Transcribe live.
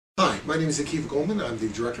My name is Goldman. I'm the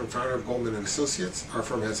director and founder of Goldman & Associates. Our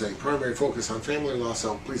firm has a primary focus on family law,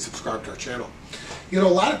 so please subscribe to our channel. You know, a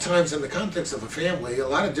lot of times in the context of a family, a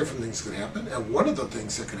lot of different things could happen, and one of the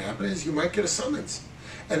things that can happen is you might get a summons.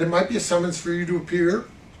 And it might be a summons for you to appear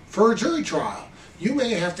for a jury trial. You may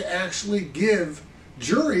have to actually give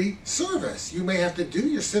jury service. You may have to do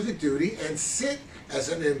your civic duty and sit as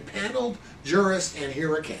an impaneled jurist and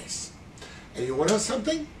hear a case. And you want to know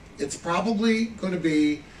something? It's probably going to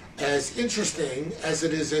be as interesting as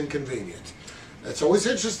it is inconvenient. It's always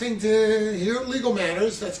interesting to hear legal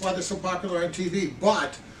matters. That's why they're so popular on TV.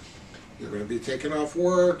 But you're going to be taken off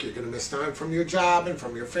work. You're going to miss time from your job and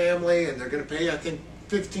from your family. And they're going to pay, I think,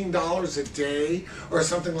 $15 a day or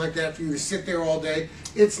something like that for you to sit there all day.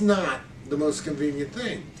 It's not the most convenient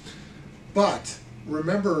thing. But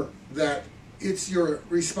remember that it's your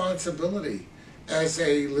responsibility as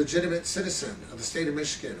a legitimate citizen of the state of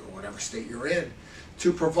Michigan or whatever state you're in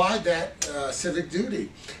to provide that civic duty.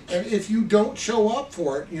 And if you don't show up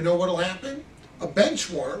for it, you know what will happen? A bench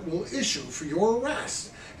warrant will issue for your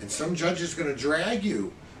arrest. And some judge is going to drag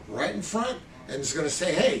you right in front and is going to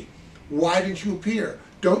say, hey, why didn't you appear?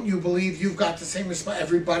 Don't you believe you've got the same response?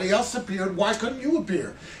 Everybody else appeared. Why couldn't you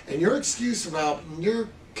appear? And your excuse about your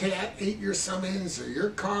cat ate your summons or your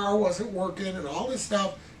car wasn't working and all this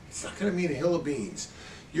stuff, it's not going to mean a hill of beans.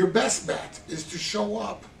 Your best bet is to show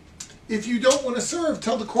up. If you don't want to serve,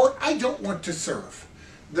 tell the court, I don't want to serve.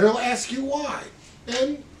 They'll ask you why.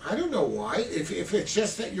 And I don't know why. If it's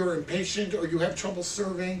just that you're impatient or you have trouble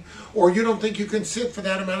serving or you don't think you can sit for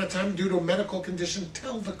that amount of time due to a medical condition,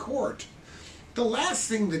 tell the court. The last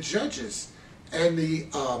thing the judges and the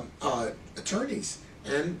attorneys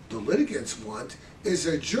and the litigants want is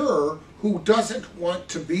a juror who doesn't want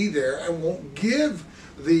to be there and won't give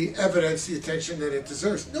the evidence the attention that it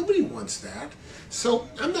deserves. Nobody wants that. So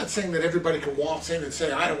I'm not saying that everybody can waltz in and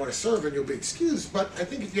say, I don't want to serve and you'll be excused, but I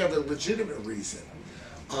think if you have a legitimate reason,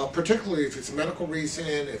 particularly if it's a medical reason,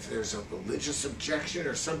 if there's a religious objection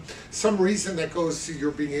or some reason that goes to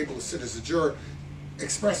your being able to sit as a juror,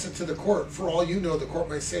 express it to the court. For all you know, the court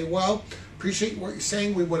might say, well, appreciate what you're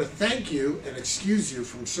saying. We want to thank you and excuse you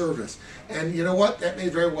from service. And you know what? That may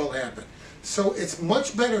very well happen. So it's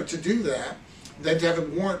much better to do that than to have a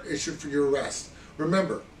warrant issued for your arrest.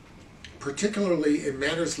 Remember, particularly in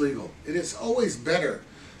matters legal, it is always better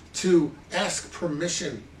to ask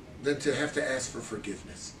permission than to have to ask for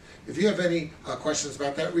forgiveness. If you have any questions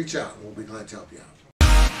about that, reach out and we'll be glad to help you out.